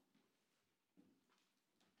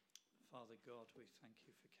Father God, we thank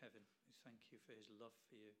you for Kevin. We thank you for his love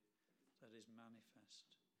for you that is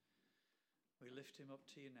manifest. We lift him up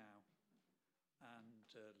to you now. And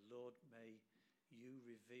Lord, may you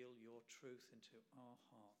reveal your truth into our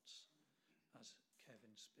hearts as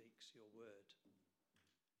Kevin speaks your word.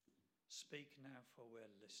 Speak now, for we're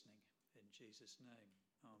listening. In Jesus' name,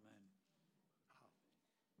 amen.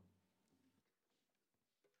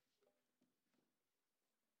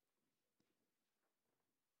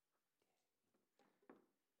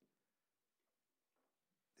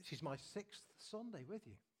 This is my 6th Sunday with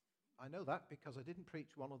you. I know that because I didn't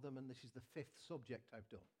preach one of them, and this is the 5th subject I've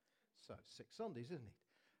done. So 6 Sundays, isn't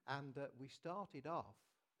it? And we started off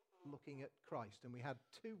looking at Christ, and we had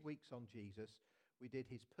 2 weeks on Jesus. We did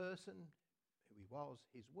his person, who he was,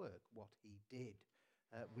 his work, what he did.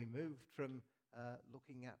 We moved from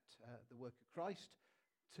looking at the work of Christ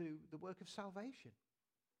to the work of salvation.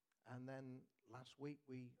 And then last week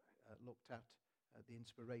we looked at the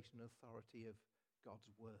inspiration and authority of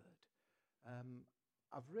God's word.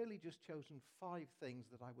 I've really just chosen 5 things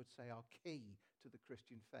that I would say are key to the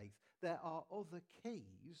Christian faith. There are other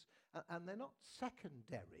keys, and they're not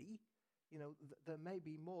secondary. You know, there may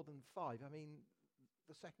be more than 5. I mean,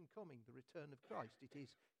 the second coming, the return of Christ, it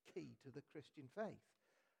is key to the Christian faith.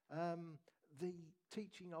 The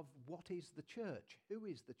teaching of what is the church, who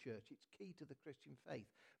is the church, it's key to the Christian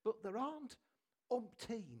faith. But there aren't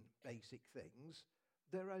umpteen basic things.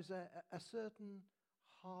 There is a certain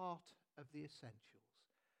heart of the essentials.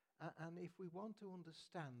 And if we want to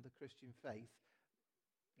understand the Christian faith,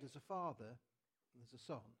 there's a Father, there's a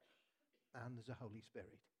Son, and there's a Holy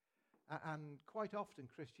Spirit. And quite often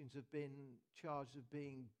Christians have been charged of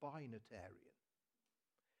being binitarian.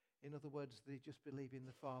 In other words, they just believe in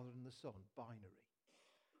the Father and the Son, binary.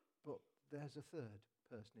 But there's a third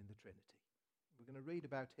person in the Trinity. We're going to read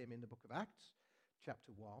about him in the book of Acts,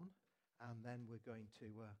 chapter 1, and then we're going to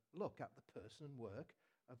look at the person and work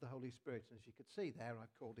of the Holy Spirit. And as you could see there,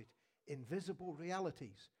 I've called it Invisible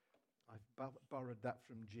Realities. I've borrowed that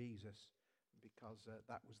from Jesus because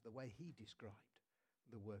that was the way he described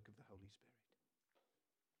the work of the Holy Spirit.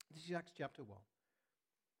 This is Acts chapter 1.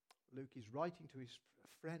 Luke is writing to his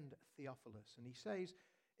friend Theophilus, and he says,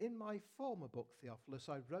 "In my former book, Theophilus,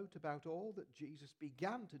 I wrote about all that Jesus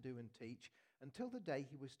began to do and teach until the day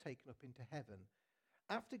he was taken up into heaven,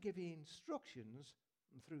 after giving instructions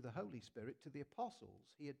through the Holy Spirit to the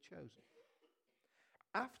apostles he had chosen.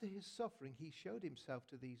 After his suffering, he showed himself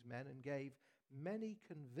to these men and gave many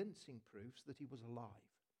convincing proofs that he was alive.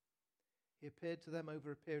 He appeared to them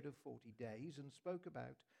over a period of 40 days and spoke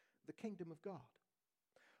about the kingdom of God.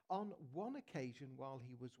 On one occasion, while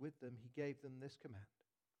he was with them, he gave them this command: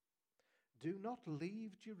 'Do not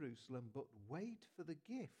leave Jerusalem, but wait for the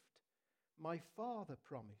gift my Father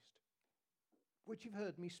promised, which you've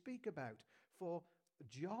heard me speak about. For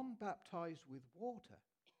John baptized with water,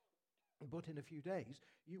 but in a few days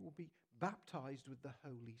you will be baptized with the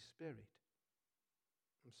Holy Spirit.'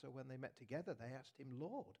 And so when they met together, they asked him,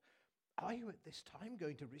 'Lord, are you at this time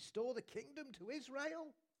going to restore the kingdom to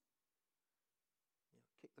Israel?'"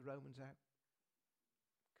 Kick the Romans out.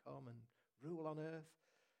 Come and rule on earth.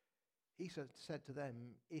 He said to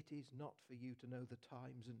them, "It is not for you to know the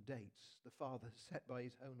times and dates the Father has set by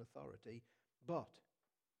his own authority, but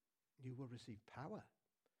you will receive power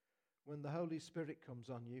when the Holy Spirit comes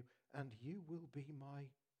on you, and you will be my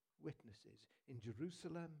witnesses in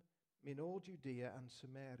Jerusalem, in all Judea and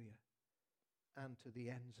Samaria, and to the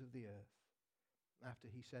ends of the earth." After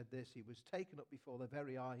he said this, he was taken up before their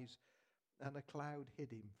very eyes, and a cloud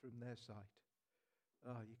hid him from their sight.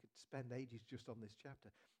 Oh, you could spend ages just on this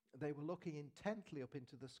chapter. They were looking intently up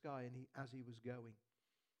into the sky as he was going,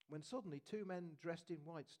 when suddenly 2 men dressed in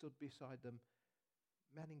white stood beside them.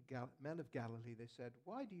 Men of Galilee, they said,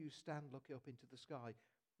 "Why do you stand looking up into the sky?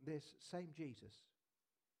 This same Jesus,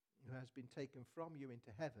 who has been taken from you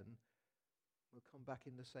into heaven, will come back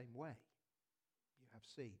in the same way you have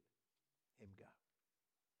seen him go."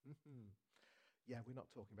 Yeah, we're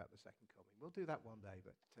not talking about the second coming. We'll do that one day,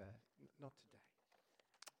 but not today.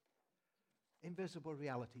 Invisible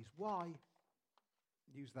Realities. Why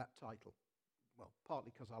use that title? Well,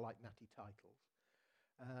 partly because I like natty titles.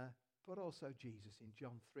 But also Jesus in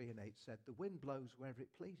John 3:8 said, "The wind blows wherever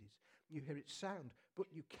it pleases. You hear its sound,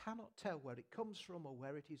 but you cannot tell where it comes from or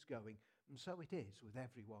where it is going. And so it is with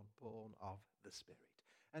everyone born of the Spirit."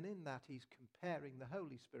 And in that he's comparing the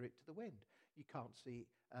Holy Spirit to the wind. You can't see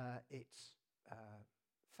its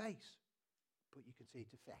face, but you can see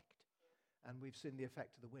its effect. And we've seen the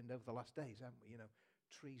effect of the wind over the last days, haven't we? You know,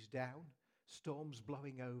 trees down, storms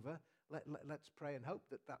blowing over. Let's pray and hope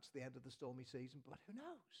that that's the end of the stormy season, but who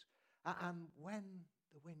knows? And when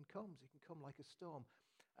the wind comes. It can come like a storm.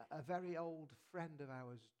 A very old friend of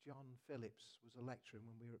ours, John Phillips, was a lecturer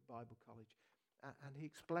when we were at Bible College, and he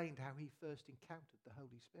explained how he first encountered the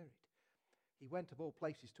Holy Spirit. He went, of all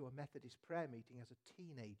places, to a Methodist prayer meeting as a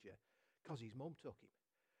teenager because his mum took him.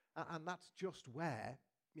 And that's just where,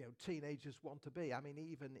 teenagers want to be. I mean,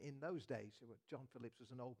 even in those days, John Phillips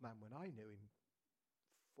was an old man when I knew him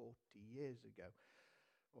 40 years ago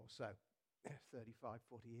or so, 35,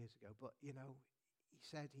 40 years ago. But, he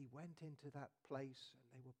said he went into that place and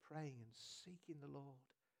they were praying and seeking the Lord.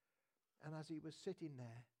 And as he was sitting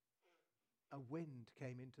there, a wind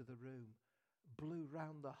came into the room, blew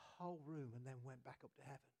round the whole room and then went back up to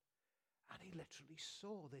heaven. And he literally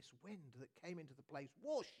saw this wind that came into the place,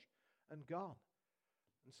 whoosh, and gone.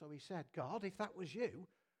 And so he said, God, if that was you,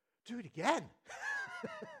 do it again.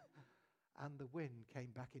 And the wind came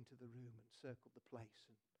back into the room and circled the place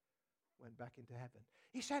and went back into heaven.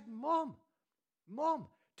 He said, Mum,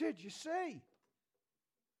 did you see?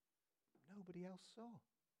 Nobody else saw.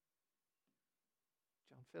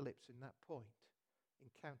 John Phillips, in that point,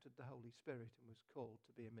 encountered the Holy Spirit and was called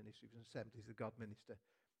to be a minister. He was an Assemblies of God minister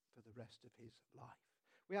for the rest of his life.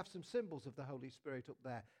 We have some symbols of the Holy Spirit up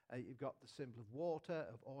there. You've got the symbol of water,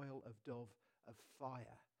 of oil, of dove, of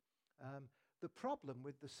fire. The problem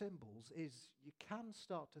with the symbols is you can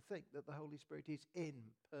start to think that the Holy Spirit is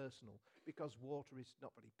impersonal because water is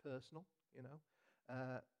not very personal,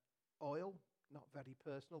 Oil, not very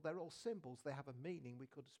personal. They're all symbols. They have a meaning. We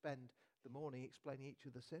could spend the morning explaining each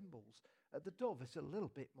of the symbols. The dove is a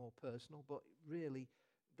little bit more personal, but really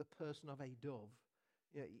the person of a dove,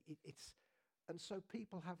 and so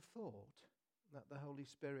people have thought that the Holy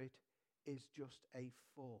Spirit is just a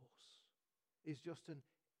force, is just an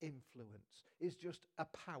influence, is just a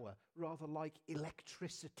power, rather like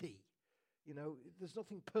electricity. There's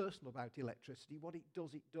nothing personal about electricity. What it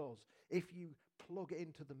does, it does. If you plug it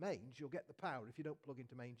into the mains, you'll get the power. If you don't plug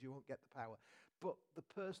into mains, you won't get the power. But the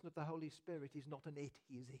person of the Holy Spirit is not an it,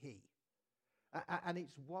 he is a he. And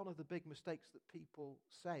it's one of the big mistakes that people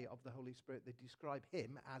say of the Holy Spirit. They describe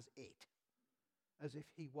him as it, as if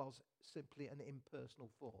he was simply an impersonal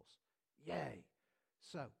force. Yay!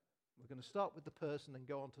 So, we're going to start with the person and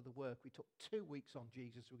go on to the work. We took 2 weeks on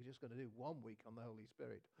Jesus. We're just going to do 1 week on the Holy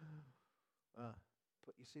Spirit.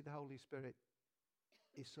 But you see, the Holy Spirit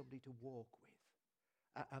is somebody to walk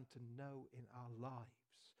with and to know in our lives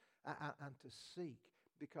and to seek,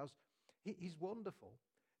 because he's wonderful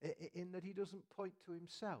in that he doesn't point to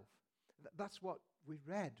himself. That's what we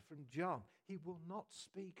read from John. He will not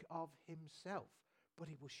speak of himself, but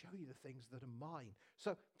he will show you the things that are mine.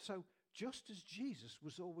 So just as Jesus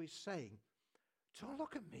was always saying, don't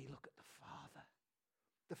look at me, look at the Father.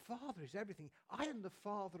 The Father is everything. I and the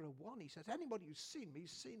Father are one. He says, anybody who's seen me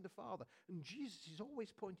has seen the Father. And Jesus is always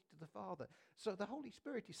pointing to the Father. So the Holy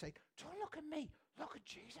Spirit is saying, don't look at me, look at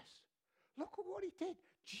Jesus. Look at what he did.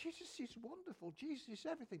 Jesus is wonderful. Jesus is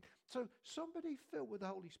everything. So somebody filled with the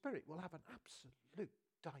Holy Spirit will have an absolute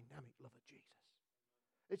dynamic love of Jesus.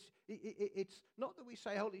 It's not that we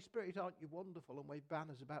say, Holy Spirit, aren't you wonderful, and wave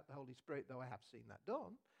banners about the Holy Spirit, though I have seen that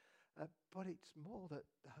done. But it's more that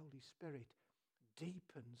the Holy Spirit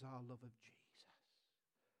deepens our love of Jesus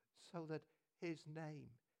so that his name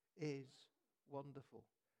is wonderful.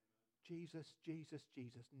 Jesus, Jesus,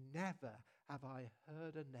 Jesus. Never have I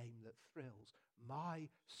heard a name that thrills my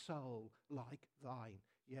soul like thine.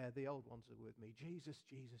 Yeah, the old ones are with me. Jesus,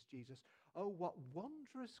 Jesus, Jesus. Oh, what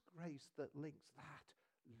wondrous grace that links that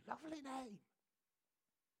lovely name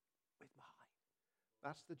with mine.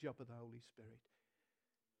 That's the job of the Holy Spirit.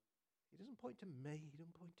 He doesn't point to me. He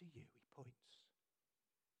doesn't point to you. He points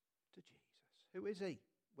to Jesus. Who is he?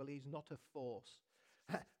 Well, he's not a force.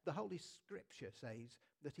 The Holy Scripture says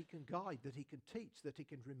that he can guide, that he can teach, that he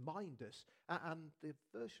can remind us. And the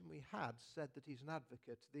version we had said that he's an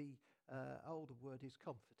advocate. The older word is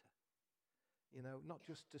comforter. Not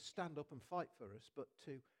just to stand up and fight for us, but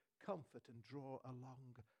to comfort and draw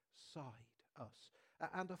alongside us.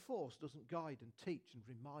 And a force doesn't guide and teach and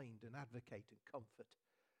remind and advocate and comfort.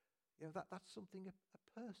 That's something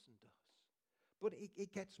a person does. But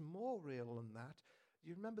it gets more real than that. Do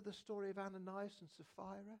you remember the story of Ananias and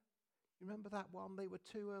Sapphira? You remember that one? They were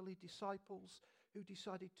two early disciples who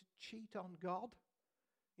decided to cheat on God.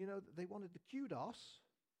 They wanted the kudos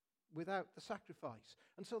without the sacrifice.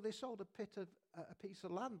 And so they sold a piece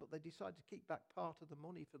of land, but they decided to keep back part of the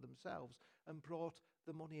money for themselves and brought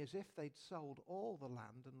the money as if they'd sold all the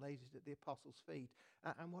land and laid it at the apostles' feet.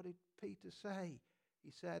 And what did Peter say? He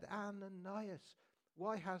said, Ananias,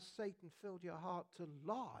 why has Satan filled your heart to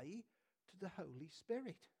lie to the Holy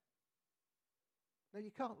Spirit? Now,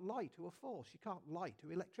 you can't lie to a force. You can't lie to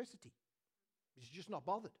electricity. He's just not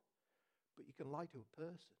bothered. But you can lie to a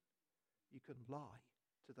person. You can lie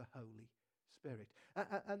to the Holy Spirit.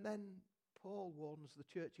 And then Paul warns the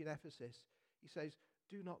church in Ephesus. He says,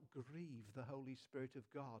 do not grieve the Holy Spirit of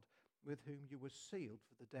God, with whom you were sealed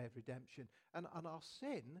for the day of redemption. And our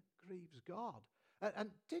sin grieves God.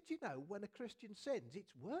 And did you know when a Christian sins,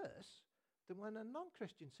 it's worse than when a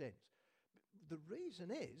non-Christian sins? The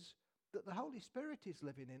reason is that the Holy Spirit is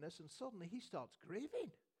living in us, and suddenly he starts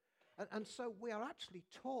grieving. And so we are actually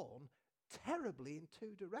torn terribly in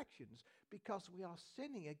two directions, because we are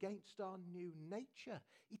sinning against our new nature.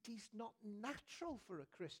 It is not natural for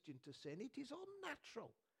a Christian to sin. It is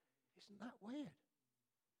unnatural. Isn't that weird?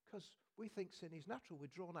 Because we think sin is natural.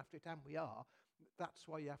 We're drawn after it, and we are. That's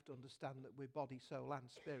why you have to understand that we're body, soul, and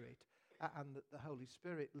spirit, and that the Holy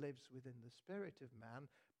Spirit lives within the spirit of man,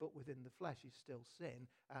 but within the flesh is still sin,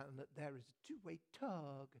 and that there is a two-way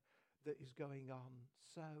tug that is going on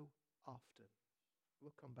so often.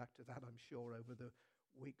 We'll come back to that, I'm sure, over the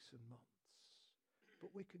weeks and months.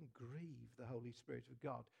 But we can grieve the Holy Spirit of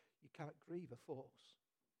God. You cannot grieve a force.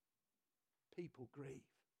 People grieve.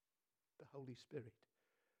 The Holy Spirit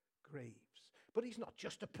grieves. But he's not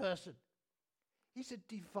just a person. He's a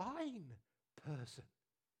divine person.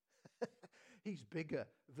 He's bigger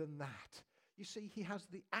than that. You see, he has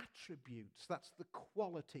the attributes, that's the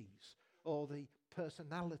qualities, or the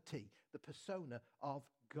personality, the persona of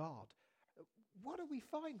God. What do we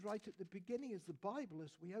find right at the beginning of the Bible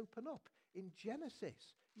as we open up? In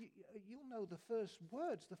Genesis, you'll know the first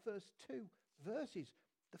words, the first two verses.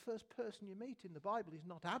 The first person you meet in the Bible is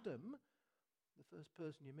not Adam. The first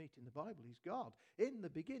person you meet in the Bible is God. In the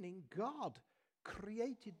beginning, God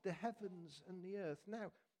created the heavens and the earth.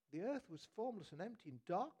 Now, the earth was formless and empty, and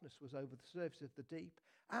darkness was over the surface of the deep,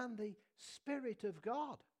 and the Spirit of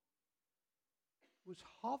God was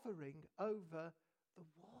hovering over the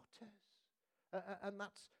waters. And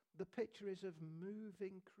that's the picture is of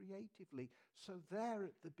moving creatively. So there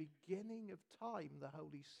at the beginning of time, the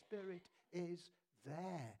Holy Spirit is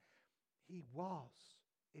there. He was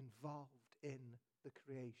involved in the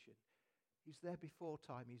creation. He's there before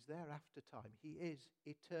time. He's there after time. He is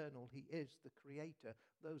eternal. He is the creator.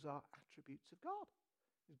 Those are attributes of God.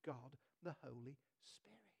 God, the Holy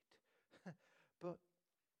Spirit. But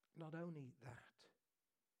not only that,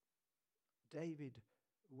 David,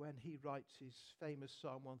 when he writes his famous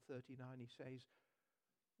Psalm 139, he says,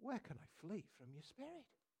 where can I flee from your Spirit?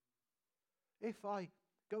 If I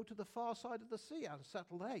go to the far side of the sea and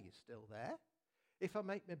settle there, you're still there. If I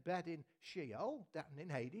make my bed in Sheol, down in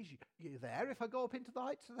Hades, you're there. If I go up into the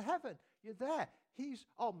heights of the heaven, you're there. He's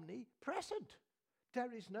omnipresent.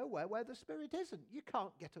 There is nowhere where the Spirit isn't. You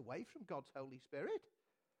can't get away from God's Holy Spirit.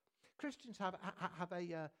 Christians have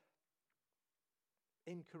a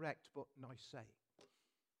incorrect but nice saying.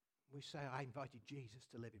 We say, I invited Jesus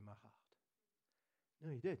to live in my heart.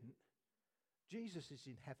 No, he didn't. Jesus is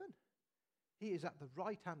in heaven. He is at the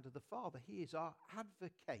right hand of the Father. He is our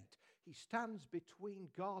advocate. He stands between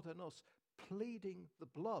God and us, pleading the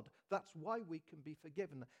blood. That's why we can be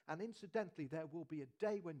forgiven. And incidentally, there will be a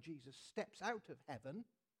day when Jesus steps out of heaven,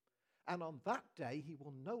 and on that day, he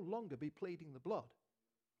will no longer be pleading the blood.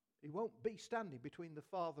 He won't be standing between the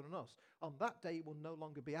Father and us. On that day, he will no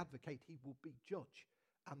longer be advocate. He will be judge.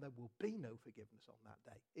 And there will be no forgiveness on that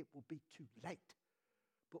day. It will be too late.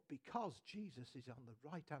 But because Jesus is on the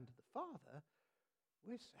right hand of the Father,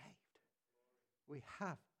 we're saved. We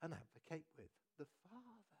have an advocate with the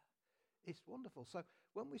Father. It's wonderful. So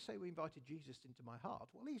when we say we invited Jesus into my heart,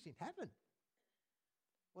 well, he's in heaven.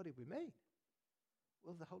 What did we mean?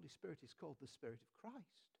 Well, the Holy Spirit is called the Spirit of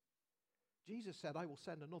Christ. Jesus said, I will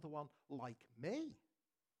send another one like me.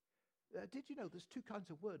 Did you know there's two kinds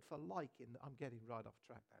of word for like in, I'm getting right off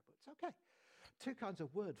track now, but it's okay. Two kinds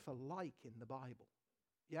of word for like in the Bible.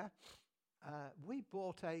 Yeah? We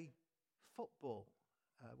bought a football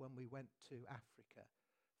when we went to Africa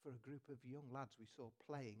for a group of young lads we saw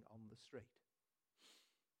playing on the street.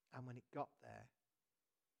 And when it got there,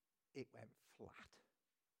 it went flat.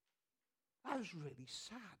 I was really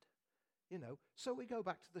sad, you know. So we go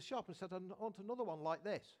back to the shop and said, I want another one like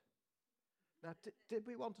this. Now, did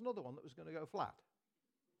we want another one that was going to go flat?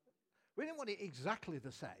 We didn't want it exactly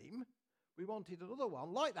the same. We wanted another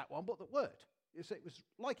one like that one, but that worked. You see, it was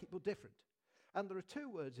like it, but different. And there are two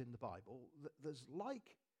words in the Bible. There's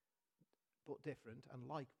like, but different, and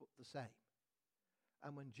like, but the same.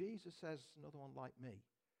 And when Jesus says another one like me,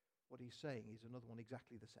 what he's saying is another one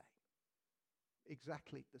exactly the same.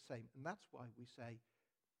 Exactly the same. And that's why we say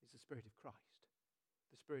it's the Spirit of Christ,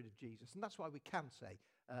 the Spirit of Jesus. And that's why we can say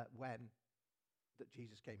when that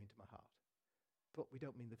Jesus came into my heart. But we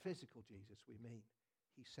don't mean the physical Jesus. We mean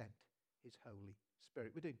he sent his Holy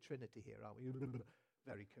Spirit. We're doing Trinity here, aren't we?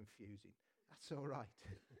 Very confusing. That's all right.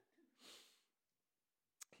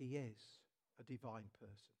 He is a divine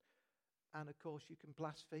person. And of course, you can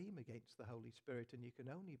blaspheme against the Holy Spirit, and you can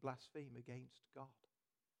only blaspheme against God.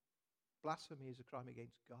 Blasphemy is a crime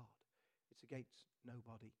against God. It's against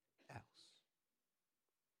nobody else.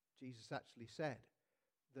 Jesus actually said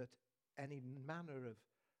that any manner of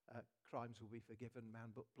crimes will be forgiven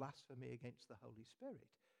man, but blasphemy against the Holy Spirit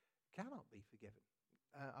cannot be forgiven.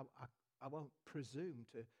 I won't presume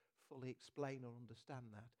to fully explain or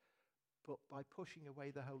understand that, but by pushing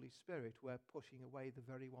away the Holy Spirit, we're pushing away the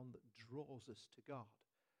very one that draws us to God.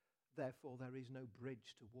 Therefore, there is no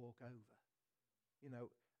bridge to walk over,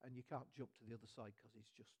 and you can't jump to the other side because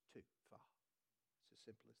it's just too far. It's as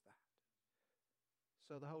simple as that.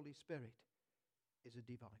 So the Holy Spirit is a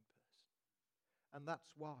divine person. And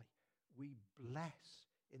that's why we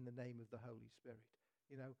bless in the name of the Holy Spirit.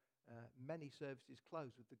 Many services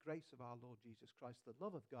close with the grace of our Lord Jesus Christ, the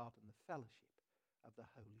love of God, and the fellowship of the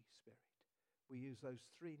Holy Spirit. We use those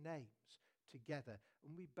three names together,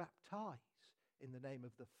 and we baptize in the name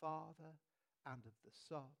of the Father and of the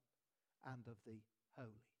Son and of the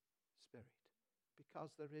Holy Spirit.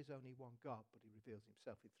 Because there is only one God, but he reveals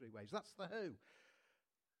himself in three ways. That's the who,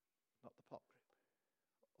 not the pop group.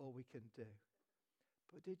 All we can do.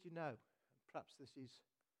 But did you know, and perhaps this is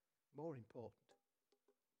more important,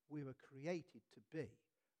 we were created to be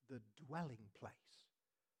the dwelling place,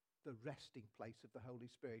 the resting place of the Holy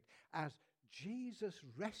Spirit. As Jesus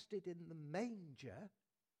rested in the manger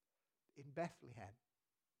in Bethlehem,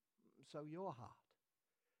 so your heart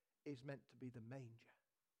is meant to be the manger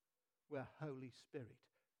where Holy Spirit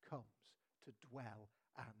comes to dwell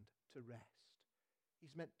and to rest.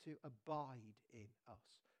 He's meant to abide in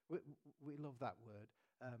us. We love that word.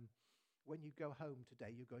 When you go home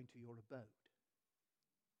today, you're going to your abode.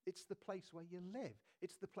 It's the place where you live.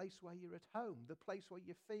 It's the place where you're at home, the place where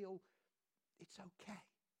you feel it's okay,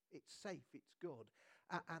 it's safe, it's good.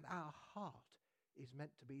 And our heart is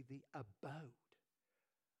meant to be the abode,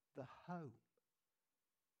 the home.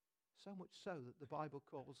 So much so that the Bible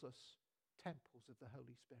calls us temples of the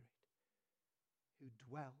Holy Spirit who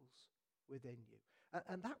dwells within you.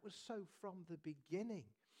 And that was so from the beginning.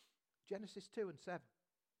 Genesis 2 and 7.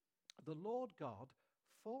 The Lord God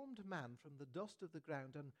formed man from the dust of the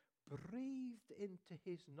ground and breathed into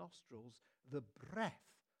his nostrils the breath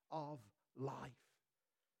of life.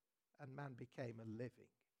 And man became a living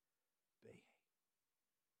being.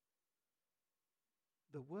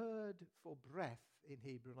 The word for breath in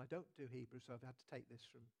Hebrew, and I don't do Hebrew, so I've had to take this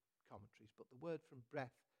from commentaries, but the word from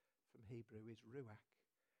breath from Hebrew is ruach.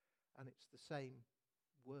 And it's the same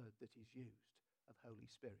word that is used of Holy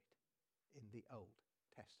Spirit in the Old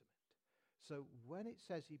Testament. So when it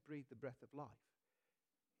says he breathed the breath of life,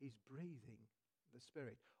 he's breathing the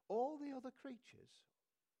Spirit. All the other creatures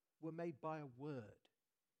were made by a word.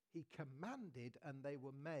 He commanded and they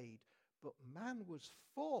were made. But man was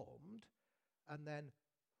formed and then,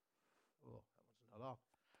 that wasn't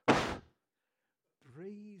alarm,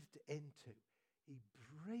 breathed into. He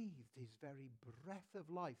breathed his very breath of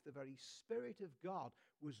life. The very Spirit of God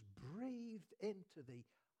was breathed into the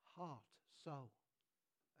heart, soul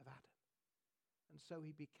of Adam. And so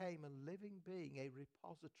he became a living being, a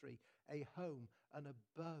repository, a home, an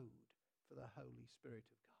abode for the Holy Spirit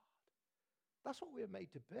of God. That's what we're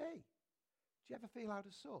made to be. Do you ever feel out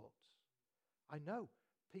of sorts? I know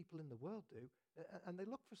people in the world do, and they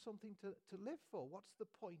look for something to live for. What's the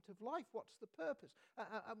point of life? What's the purpose?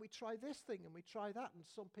 And we try this thing and we try that, and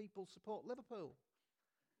some people support Liverpool.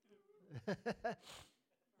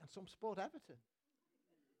 And some support Everton.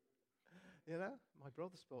 My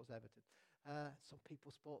brother supports Everton. Some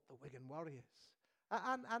people support the Wigan Warriors.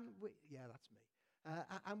 And that's me.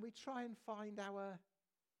 And we try and find our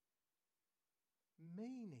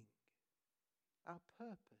meaning, our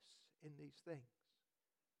purpose in these things.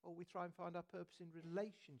 Or we try and find our purpose in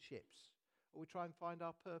relationships. Or we try and find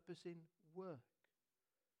our purpose in work.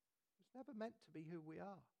 It's never meant to be who we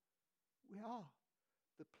are. We are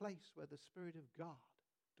the place where the Spirit of God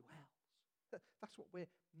dwells. That's what we're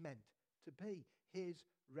meant to be, his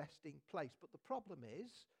resting place. But the problem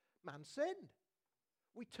is, man sinned.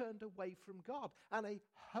 We turned away from God. And a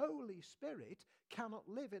Holy Spirit cannot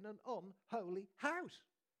live in an unholy house.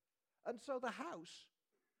 And so the house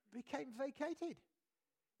became vacated.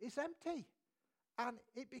 It's empty. And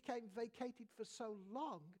it became vacated for so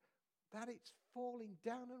long that it's falling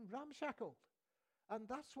down and ramshackled. And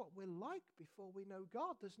that's what we're like before we know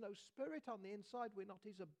God. There's no Spirit on the inside. We're not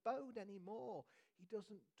his abode anymore. He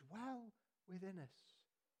doesn't dwell within us.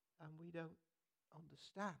 And we don't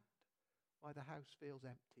understand why the house feels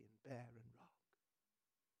empty and bare and wrong.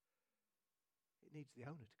 It needs the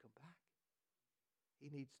owner to come back. He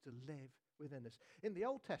needs to live within us. In the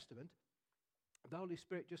Old Testament, the Holy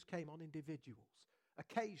Spirit just came on individuals,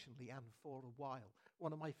 occasionally and for a while.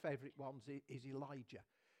 One of my favourite ones is Elijah.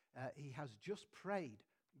 He has just prayed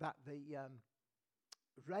that the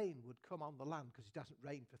rain would come on the land, because it hasn't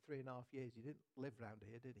rained for 3.5 years. He didn't live round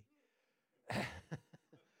here, did he?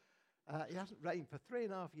 It hasn't rained for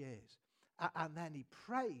 3.5 years. And then he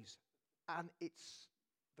prays, and it's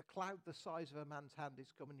the cloud the size of a man's hand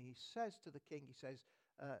is coming. He says to the king, he says,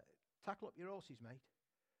 tackle up your horses, mate,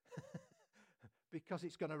 because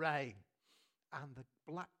it's going to rain. And the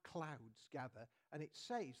black clouds gather, and it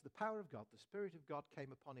says the power of God, the Spirit of God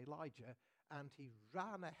came upon Elijah, and he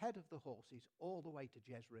ran ahead of the horses all the way to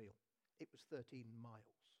Jezreel. It was 13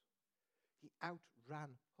 miles. He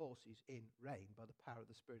outran horses in rain by the power of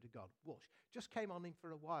the Spirit of God. Whoosh. Just came on him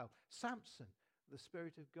for a while. Samson, the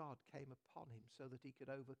Spirit of God came upon him so that he could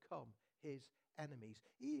overcome his enemies.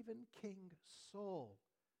 Even King Saul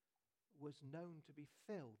was known to be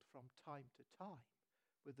filled from time to time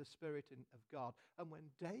with the Spirit of God. And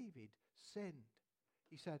when David sinned,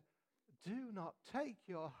 he said, do not take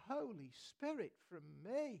your Holy Spirit from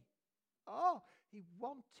me. Oh, he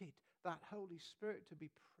wanted that Holy Spirit to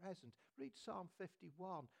be present. Read Psalm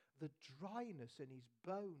 51. The dryness in his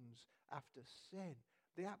bones after sin.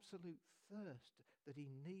 The absolute thirst that he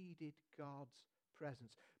needed God's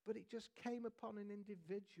presence. But it just came upon an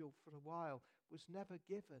individual for a while, was never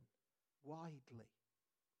given widely.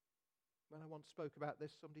 When I once spoke about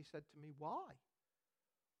this, somebody said to me, why?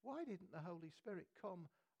 Why didn't the Holy Spirit come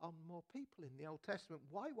on more people in the Old Testament?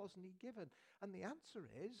 Why wasn't he given? And the answer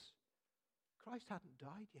is, Christ hadn't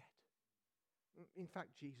died yet. In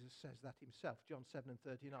fact, Jesus says that himself, John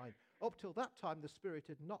 7:39. Up till that time, the Spirit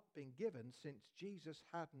had not been given, since Jesus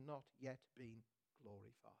had not yet been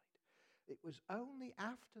glorified. It was only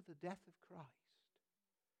after the death of Christ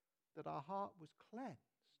that our heart was cleansed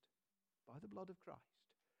by the blood of Christ,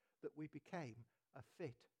 that we became a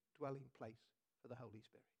fit dwelling place for the Holy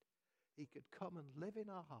Spirit. He could come and live in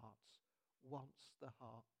our hearts once the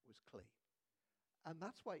heart was clean. And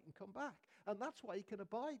that's why he can come back. And that's why he can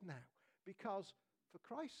abide now. Because for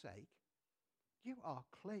Christ's sake, you are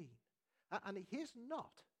clean. And he is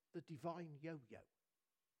not the divine yo-yo.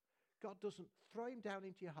 God doesn't throw him down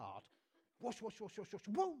into your heart, whoosh, whoosh, whoosh, whoosh, whoosh,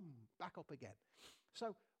 boom, back up again.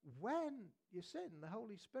 So when you sin, the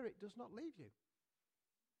Holy Spirit does not leave you.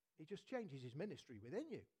 He just changes his ministry within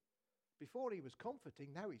you. Before he was comforting,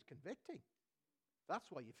 now he's convicting.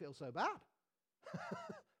 That's why you feel so bad.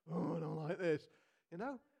 Oh, I don't like this. You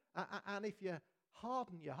know? And if you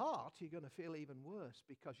harden your heart, you're going to feel even worse,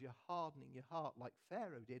 because you're hardening your heart like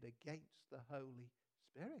Pharaoh did against the Holy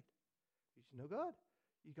Spirit. It's no good.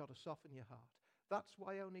 You've got to soften your heart. That's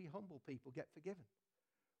why only humble people get forgiven.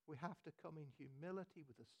 We have to come in humility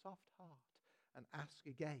with a soft heart and ask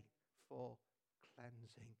again for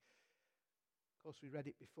cleansing. Of course, we read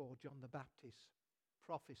it before. John the Baptist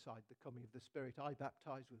prophesied the coming of the Spirit. I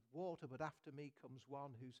baptize with water, but after me comes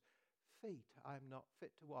one whose feet I'm not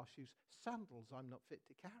fit to wash, whose sandals I'm not fit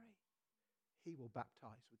to carry. He will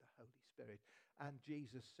baptize with the Holy Spirit. And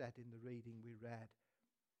Jesus said in the reading we read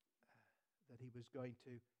that he was going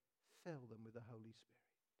to fill them with the Holy Spirit.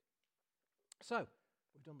 So,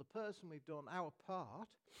 we've done the person, we've done our part.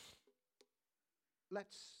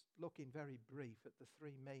 Let's look in very brief at the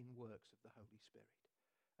three main works of the Holy Spirit.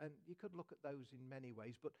 And you could look at those in many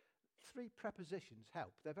ways, but three prepositions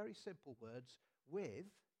help. They're very simple words: with,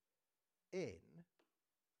 in,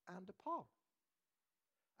 and upon.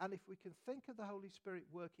 And if we can think of the Holy Spirit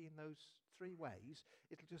working in those three ways,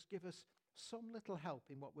 it'll just give us some little help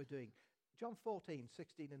in what we're doing. John 14,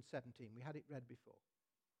 16 and 17, we had it read before.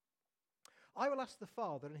 I will ask the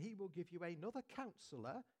Father, and he will give you another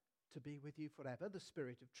counselor to be with you forever, the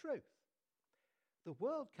Spirit of truth. The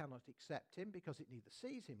world cannot accept him because it neither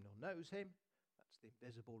sees him nor knows him. That's the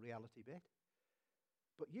invisible reality bit.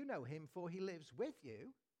 But you know him, for he lives with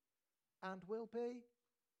you and will be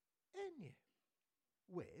in you.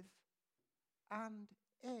 With and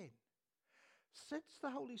in. Since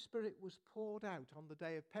the Holy Spirit was poured out on the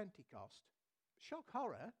day of Pentecost, shock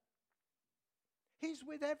horror, he's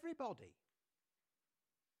with everybody.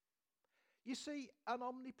 You see, an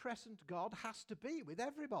omnipresent God has to be with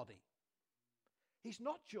everybody. He's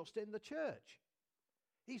not just in the church.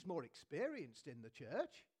 He's more experienced in the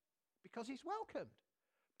church because he's welcomed.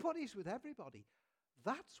 But he's with everybody.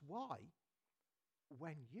 That's why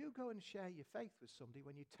when you go and share your faith with somebody,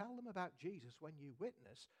 when you tell them about Jesus, when you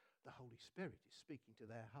witness, the Holy Spirit is speaking to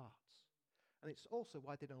their hearts. And it's also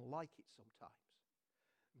why they don't like it sometimes.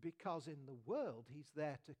 because in the world he's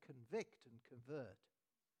there to convict and convert.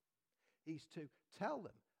 He's to tell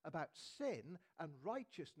them about sin and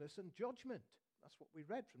righteousness and judgment. That's what we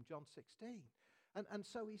read from John 16. And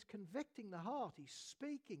so he's convicting the heart. He's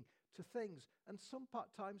speaking to things. And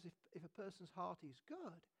sometimes if a person's heart is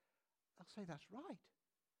good, they'll say that's right.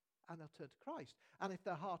 And they'll turn to Christ. And if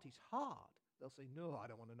their heart is hard, they'll say, no, I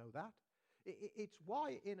don't want to know that. It's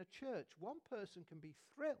why in a church one person can be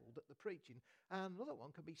thrilled at the preaching and another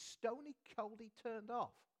one can be stony coldly turned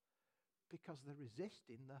off because they're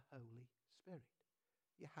resisting the Holy Spirit.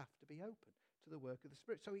 You have to be open to the work of the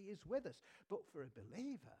Spirit. So he is with us. But for a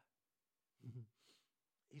believer,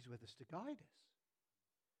 he's with us to guide us.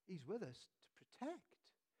 He's with us to protect.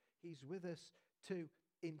 He's with us to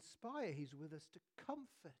inspire. He's with us to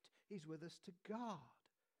comfort. He's with us to guard.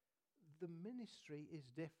 The ministry is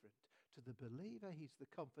different. To the believer, he's the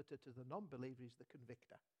comforter. To the non-believer, he's the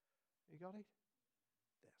convictor. You got it?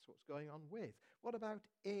 That's what's going on with. What about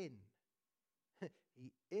in?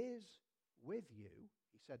 He is with you.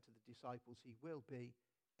 He said to the disciples, he will be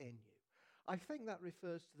in you. I think that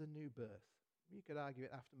refers to the new birth. You could argue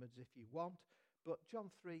it afterwards if you want, but John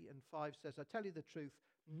 3 and 5 says, I tell you the truth,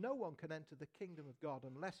 no one can enter the kingdom of God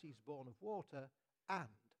unless he's born of water and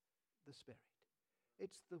the Spirit.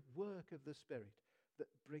 It's the work of the Spirit that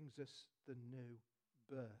brings us the new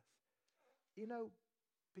birth. You know,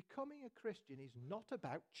 becoming a Christian is not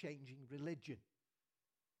about changing religion.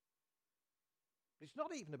 It's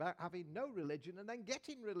not even about having no religion and then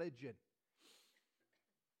getting religion.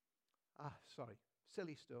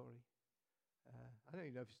 Silly story. I don't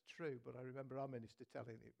even know if it's true, but I remember our minister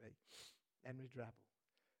telling it me. Henry Drabble,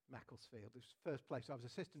 Macclesfield. It was the first place. I was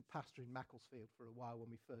assistant pastor in Macclesfield for a while when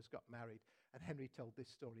we first got married, and Henry told this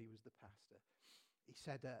story. He was the pastor. He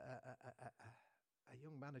said a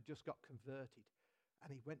young man had just got converted,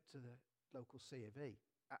 and he went to the local C of E,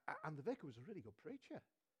 and the vicar was a really good preacher,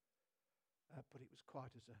 but it was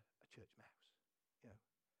quiet as a church mouse, you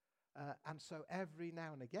know. And so every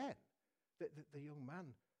now and again, the young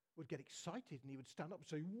man would get excited and he would stand up and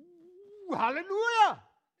say, hallelujah!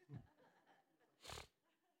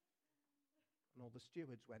 And all the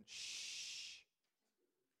stewards went, shh!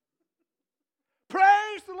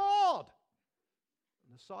 Praise the Lord!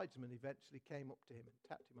 And the sidesman eventually came up to him and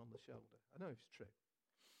tapped him on the shoulder. I know it's true.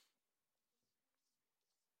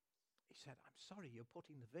 He said, I'm sorry, you're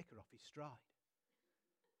putting the vicar off his stride.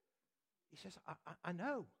 He says, I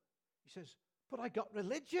know. He says, but I got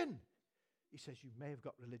religion. He says, you may have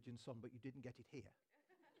got religion, son, but you didn't get it here.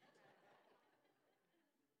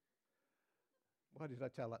 Why did I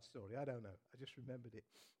tell that story? I don't know. I just remembered it.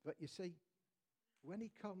 But you see, when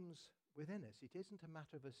he comes within us, it isn't a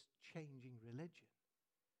matter of us changing religion.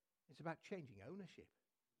 It's about changing ownership.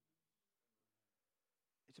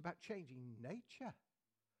 It's about changing nature.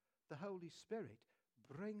 The Holy Spirit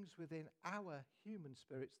brings within our human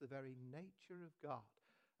spirits the very nature of God.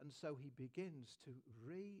 And so he begins to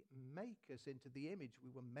remake us into the image we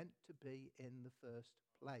were meant to be in the first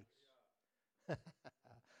place.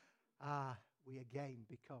 We again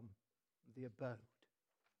become the abode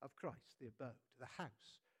of Christ, the abode, the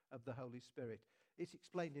house of the Holy Spirit. It's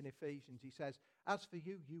explained in Ephesians. He says, as for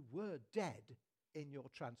you, you were dead in your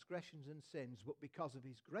transgressions and sins, but because of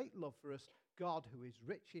his great love for us, God, who is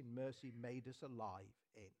rich in mercy, made us alive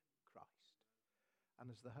in Christ. And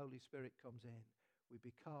as the Holy Spirit comes in, we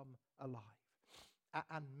become alive.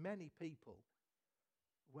 And many people,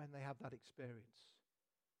 when they have that experience,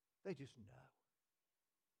 they just know.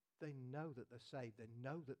 They know that they're saved. They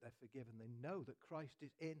know that they're forgiven. They know that Christ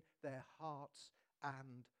is in their hearts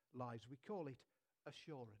and lives. We call it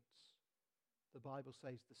assurance. The Bible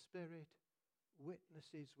says the Spirit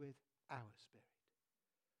witnesses with our spirit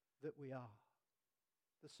that we are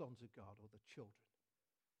the sons of God or the children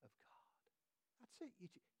of God. That's it.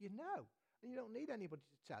 You know. And you don't need anybody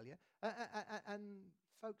to tell you. And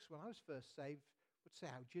folks, when I was first saved, would say,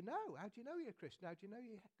 how do you know? How do you know you're a Christian? How do you know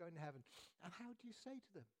you're going to heaven? And how do you say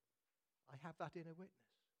to them, I have that inner witness?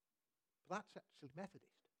 But that's actually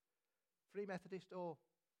Methodist. Free Methodist or,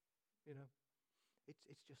 it's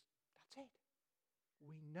just, that's it.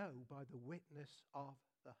 We know by the witness of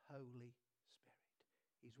the Holy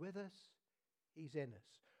Spirit. He's with us. He's in us.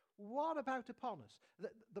 What about upon us?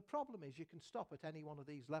 The problem is you can stop at any one of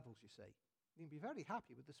these levels, you see. You can be very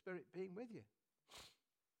happy with the Spirit being with you.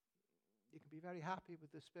 You can be very happy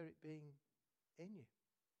with the Spirit being in you.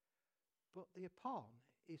 But the upon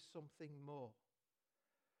is something more.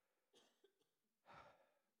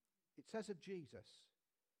 It says of Jesus,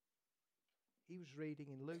 he was reading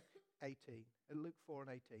in Luke 4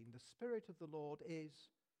 and 18, the Spirit of the Lord is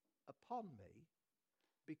upon me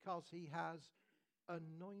because he has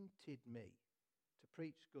anointed me to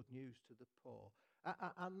preach good news to the poor.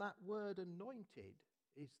 And that word anointed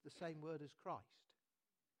is the same word as Christ.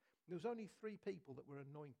 There was only 3 people that were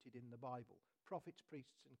anointed in the Bible: prophets,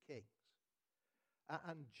 priests, and kings.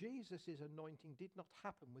 And Jesus' anointing did not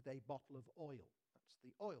happen with a bottle of oil. That's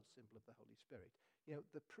the oil symbol of the Holy Spirit. You know,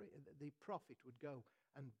 the prophet would go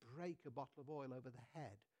and break a bottle of oil over the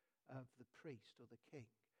head of the priest or the king,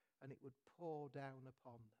 and it would pour down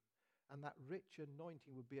upon them. And that rich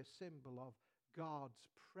anointing would be a symbol of God's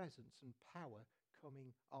presence and power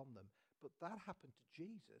coming on them. But that happened to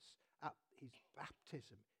Jesus at his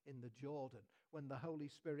baptism in the Jordan. When the Holy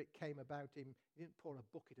Spirit came about him, he didn't pour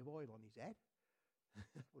a bucket of oil on his head.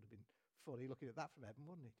 That would have been funny looking at that from heaven,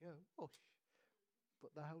 wouldn't it? You know, whoosh.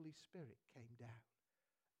 But the Holy Spirit came down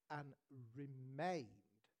and remained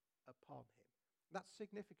upon him. That's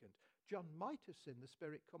significant. John might have seen the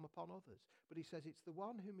Spirit come upon others, but he says it's the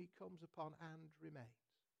one whom he comes upon and remains.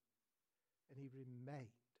 And he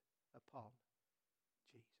remained upon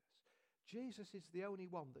Jesus. Jesus is the only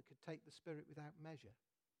one that could take the Spirit without measure,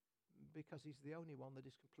 because he's the only one that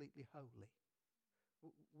is completely holy.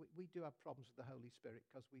 We do have problems with the Holy Spirit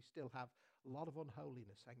because we still have a lot of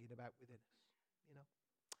unholiness hanging about within us, you know.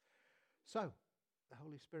 So, the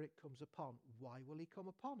Holy Spirit comes upon. Why will he come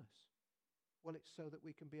upon us? Well, it's so that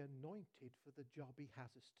we can be anointed for the job he has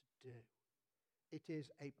us to do. It is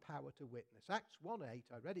a power to witness. Acts 1:8,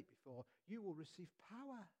 I read it before. You will receive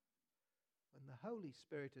power when the Holy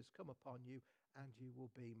Spirit has come upon you, and you will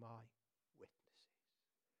be my witnesses.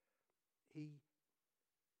 He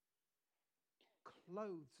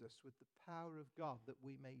clothes us with the power of God that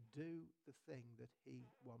we may do the thing that he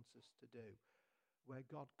wants us to do. Where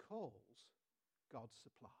God calls, God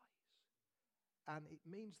supplies. And it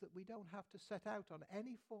means that we don't have to set out on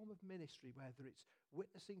any form of ministry, whether it's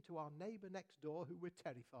witnessing to our neighbour next door who we're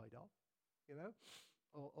terrified of, you know,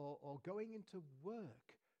 or going into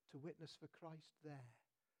work to witness for Christ there.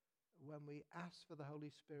 When we ask for the Holy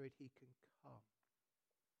Spirit, he can come.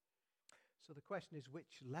 So the question is,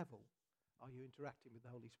 which level are you interacting with the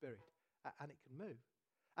Holy Spirit? And it can move.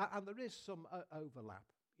 And there is some overlap.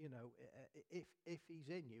 You know, if he's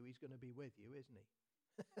in you, he's going to be with you, isn't he?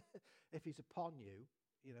 If he's upon you,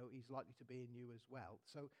 you know, he's likely to be in you as well.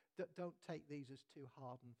 So don't take these as too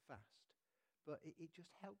hard and fast. But it just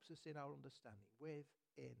helps us in our understanding, with,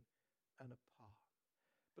 in, and upon.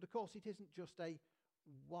 But of course, it isn't just a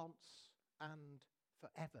once and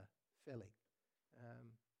forever filling.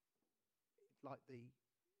 Like the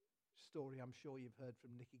story I'm sure you've heard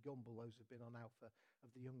from Nicky Gumbel, those who've been on Alpha, of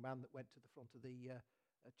the young man that went to the front of the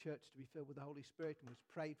church to be filled with the Holy Spirit and was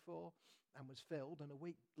prayed for and was filled, and a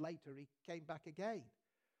week later he came back again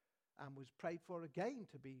and was prayed for again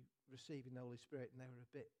to be receiving the Holy Spirit, and they were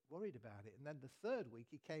a bit worried about it. And then the 3rd week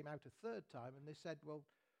he came out a 3rd time, and they said, well,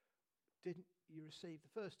 didn't you receive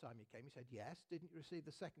the first time you came? He said, yes. Didn't you receive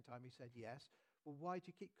the second time? He said, yes. Well, why do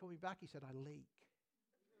you keep coming back? He said, I leak.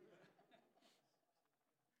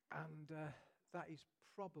 And that is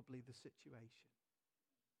probably the situation,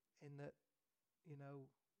 in that, you know,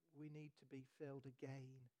 we need to be filled again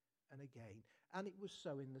and again. And it was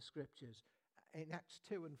so in the scriptures. In Acts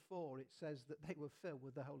 2 and 4, it says that they were filled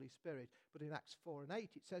with the Holy Spirit. But in Acts 4 and 8,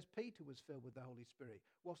 it says Peter was filled with the Holy Spirit.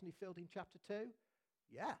 Wasn't he filled in chapter 2?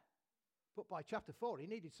 Yeah. But by chapter 4, he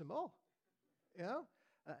needed some more. You know?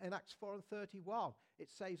 In Acts 4 and 31, it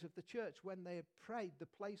says of the church, when they had prayed, the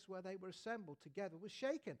place where they were assembled together was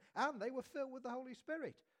shaken, and they were filled with the Holy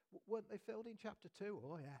Spirit. Weren't they filled in chapter 2?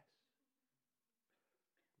 Oh, yes.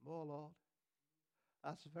 More, Lord.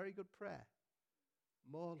 That's a very good prayer.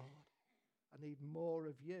 More, Lord. I need more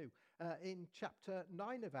of you. In chapter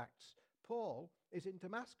 9 of Acts, Paul is in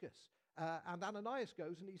Damascus, and Ananias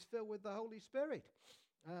goes and he's filled with the Holy Spirit.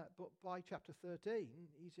 But by chapter 13,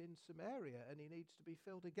 he's in Samaria and he needs to be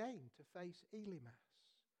filled again to face Elymas.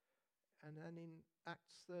 And then in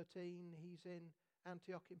Acts 13, he's in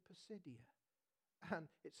Antioch in Pisidia. And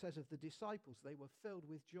it says of the disciples, they were filled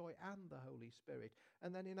with joy and the Holy Spirit.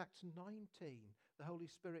 And then in Acts 19, the Holy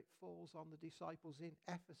Spirit falls on the disciples in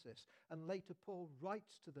Ephesus. And later Paul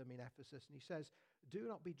writes to them in Ephesus and he says, do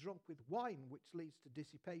not be drunk with wine, which leads to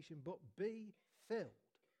dissipation, but be filled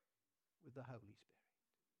with the Holy Spirit.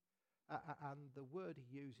 And the word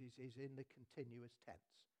he uses is in the continuous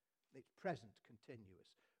tense. It's present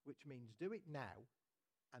continuous, which means do it now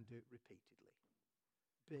and do it repeatedly.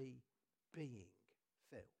 Be being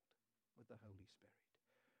filled with the Holy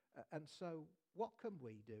Spirit. And so what can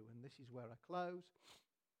we do? And this is where I close.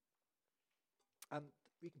 And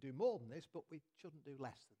we can do more than this, but we shouldn't do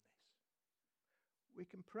less than this. We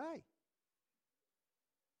can pray.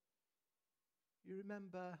 You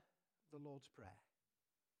remember the Lord's Prayer.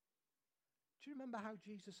 Do you remember how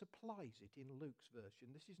Jesus applies it in Luke's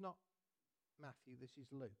version? This is not Matthew, this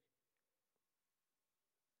is Luke.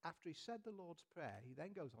 After he said the Lord's Prayer, he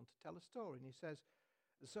then goes on to tell a story, and he says,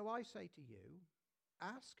 "So I say to you,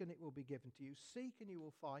 ask and it will be given to you, seek and you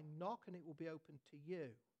will find, knock and it will be opened to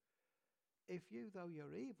you. If you, though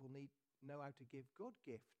you're evil, know how to give good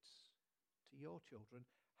gifts to your children,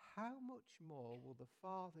 how much more will the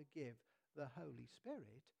Father give the Holy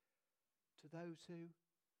Spirit to those who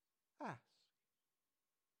ask?"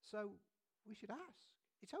 So we should ask.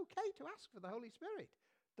 It's okay to ask for the Holy Spirit.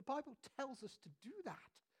 The Bible tells us to do that.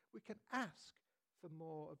 We can ask for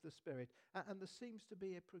more of the Spirit. And there seems to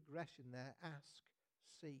be a progression there. Ask,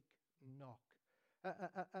 seek, knock.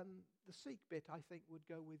 And the seek bit, I think, would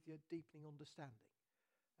go with your deepening understanding.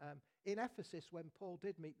 In Ephesus, when Paul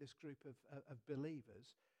did meet this group of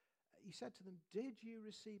believers, he said to them, "Did you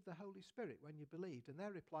receive the Holy Spirit when you believed?" And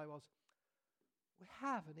their reply was, "We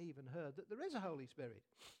haven't even heard that there is a Holy Spirit."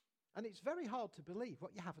 And it's very hard to believe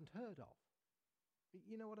what you haven't heard of.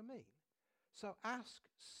 You know what I mean? So ask,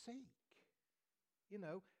 seek.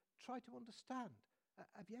 Try to understand.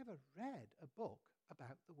 Have you ever read a book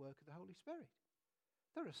about the work of the Holy Spirit?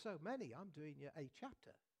 There are so many. I'm doing a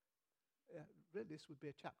chapter. Really, this would be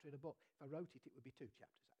a chapter in a book. If I wrote it, it would be 2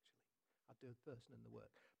 chapters, actually. I'd do the person and the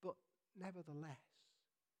work. But nevertheless,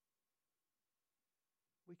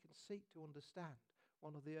 we can seek to understand.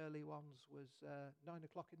 One of the early ones was 9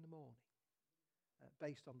 o'clock in the morning,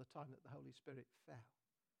 based on the time that the Holy Spirit fell.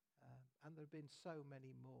 And there have been so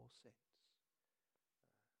many more since.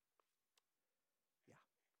 So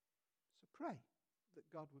pray that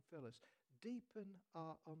God would fill us, deepen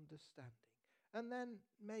our understanding, and then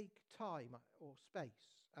make time or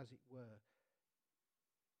space, as it were.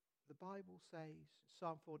 The Bible says,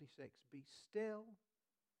 Psalm 46, "Be still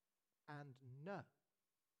and know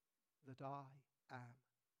that I am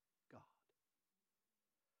God."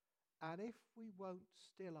 And if we won't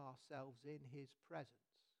still ourselves in his presence,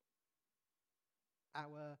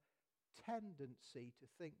 our tendency to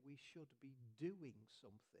think we should be doing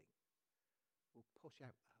something will push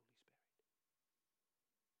out the Holy Spirit.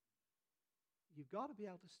 You've got to be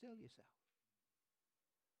able to still yourself.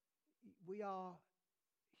 We are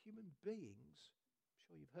human beings, I'm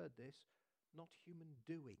sure you've heard this, not human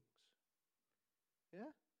doings.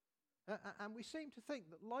 Yeah? And we seem to think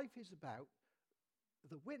that life is about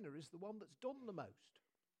the winner is the one that's done the most.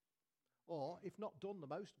 Or, if not done the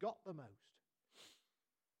most, got the most.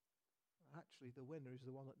 Actually, the winner is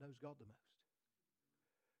the one that knows God the most.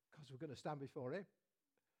 Because we're going to stand before him.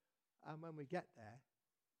 And when we get there,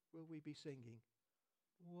 will we be singing,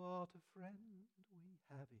 "What a friend we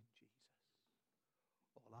have in Jesus,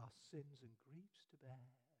 all our sins and griefs to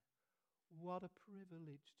bear. What a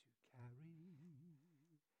privilege to carry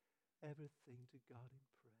everything to God in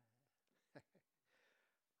prayer."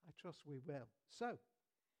 I trust we will. So,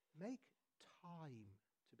 make time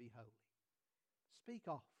to be holy. Speak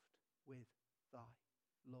oft with thy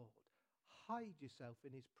Lord. Hide yourself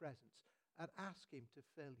in his presence and ask him to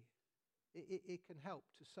fill you. It can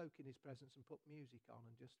help to soak in his presence and put music on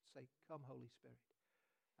and just say, "Come, Holy Spirit."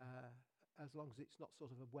 As long as it's not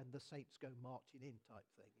sort of a "when the saints go marching in" type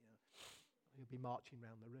thing. You'll be marching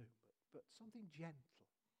around the room. But something gentle.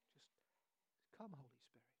 Just come, Holy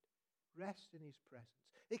Spirit. Rest in his presence.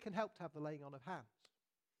 It can help to have the laying on of hands.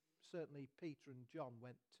 Certainly Peter and John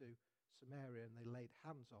went to Samaria and they laid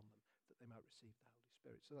hands on them that they might receive the Holy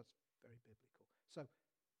Spirit. So that's very biblical. So,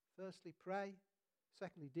 firstly, pray.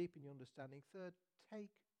 Secondly, deepen your understanding. Third,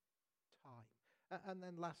 take time. And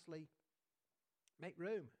then lastly, make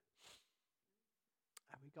room.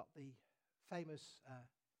 And we got the famous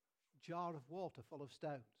jar of water full of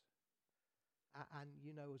stones. And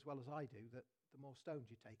you know as well as I do that the more stones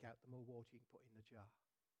you take out, the more water you can put in the jar.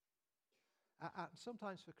 And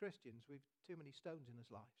sometimes for Christians, we've too many stones in our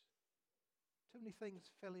lives. Too many things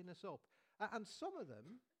filling us up. And some of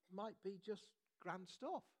them might be just grand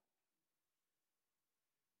stuff.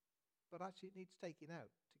 But actually it needs taking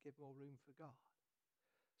out to give more room for God.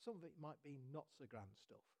 Some of it might be not so grand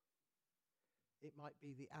stuff. It might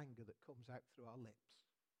be the anger that comes out through our lips.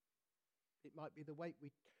 It might be the way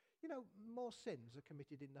more sins are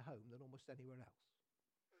committed in the home than almost anywhere else.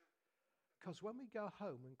 Because when we go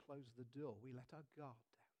home and close the door, we let our guard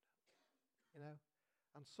down,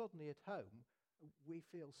 And suddenly at home, we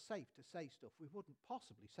feel safe to say stuff we wouldn't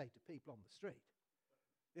possibly say to people on the street,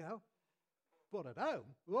 But at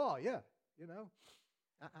home,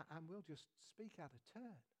 and we'll just speak out of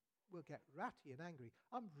turn. We'll get ratty and angry.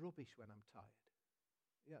 I'm rubbish when I'm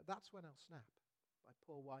tired. That's when I'll snap. My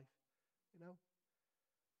poor wife,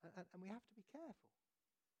 And we have to be careful.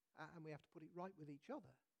 And we have to put it right with each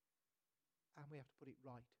other. and we have to put it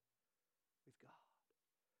right with God.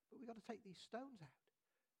 But we've got to take these stones out,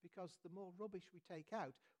 because the more rubbish we take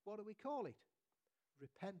out, what do we call it?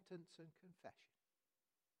 Repentance and confession.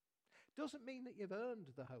 Doesn't mean that you've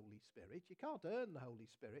earned the Holy Spirit. You can't earn the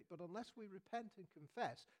Holy Spirit, but unless we repent and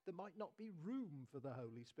confess, there might not be room for the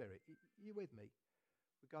Holy Spirit. You with me?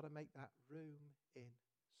 We've got to make that room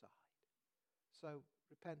inside. So,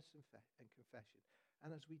 repentance and confession.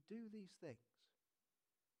 And as we do these things,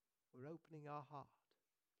 we're opening our heart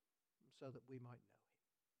so that we might know him.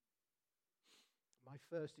 My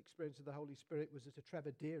first experience of the Holy Spirit was at a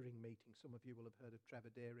Trevor Deering meeting. Some of you will have heard of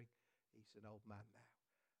Trevor Deering. He's an old man now.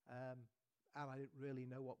 And I didn't really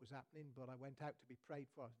know what was happening, but I went out to be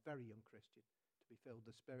prayed for. I was a very young Christian, to be filled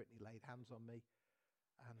with the Spirit, and he laid hands on me,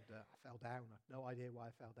 and I fell down. I had no idea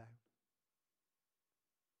why I fell down.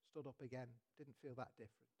 Stood up again, didn't feel that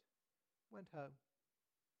different. Went home.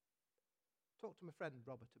 Talked to my friend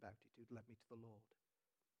Robert about it, who'd led me to the Lord.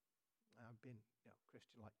 I've been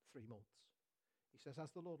Christian like 3 months. He says,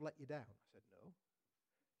 has the Lord let you down? I said, no.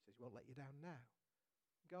 He says, he won't let you down now.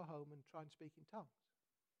 Go home and try and speak in tongues.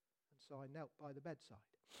 And so I knelt by the bedside.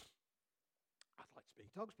 I'd like to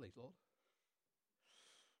speak in tongues, please, Lord.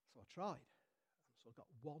 So I tried. And so I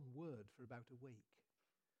got one word for about a week.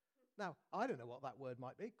 Now, I don't know what that word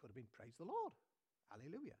might be. It could have been praise the Lord.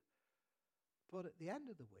 Hallelujah. But at the end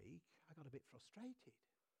of the week, I got a bit frustrated.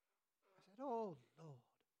 I said, oh, Lord,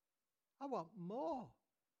 I want more.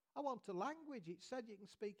 I want a language. It said you can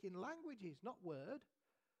speak in languages, not word.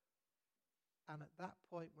 And at that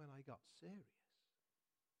point, when I got serious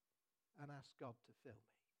and asked God to fill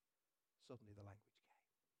me, suddenly the language came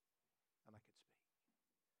and I could speak.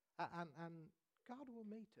 And God will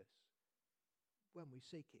meet us when we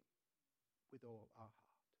seek him with all our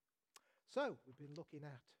heart. So, we've been looking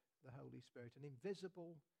at the Holy Spirit, an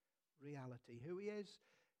invisible reality. Who he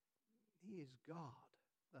is God,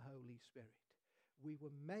 the Holy Spirit. We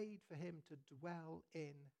were made for him to dwell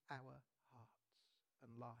in our hearts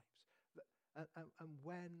and lives. And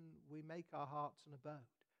when we make our hearts an abode,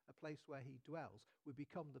 a place where he dwells, we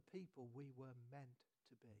become the people we were meant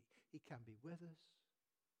to be. He can be with us.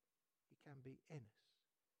 He can be in us.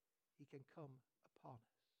 He can come upon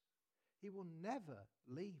us. He will never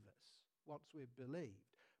leave us once we've believed,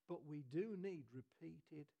 but we do need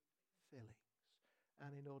repeated fillings.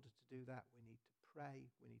 And in order to do that, we need to pray,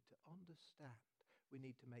 we need to understand, we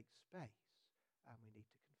need to make space, and we need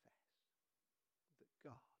to confess that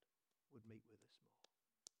God would meet with us more.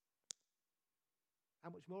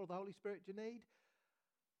 How much more of the Holy Spirit do you need?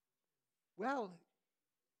 Well,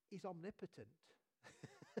 he's omnipotent.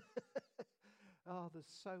 Oh,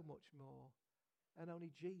 there's so much more. And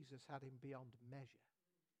only Jesus had him beyond measure.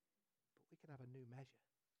 But we can have a new measure,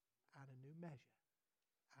 and a new measure,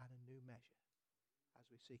 and a new measure as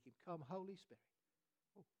we seek him. Come, Holy Spirit.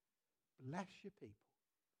 Oh, bless your people.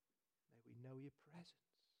 May we know your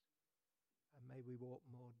presence. And may we walk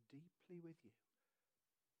more deeply with you.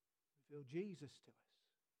 Reveal Jesus to us.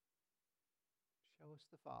 Show us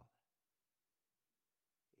the Father.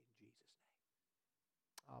 In Jesus'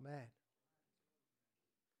 name. Amen.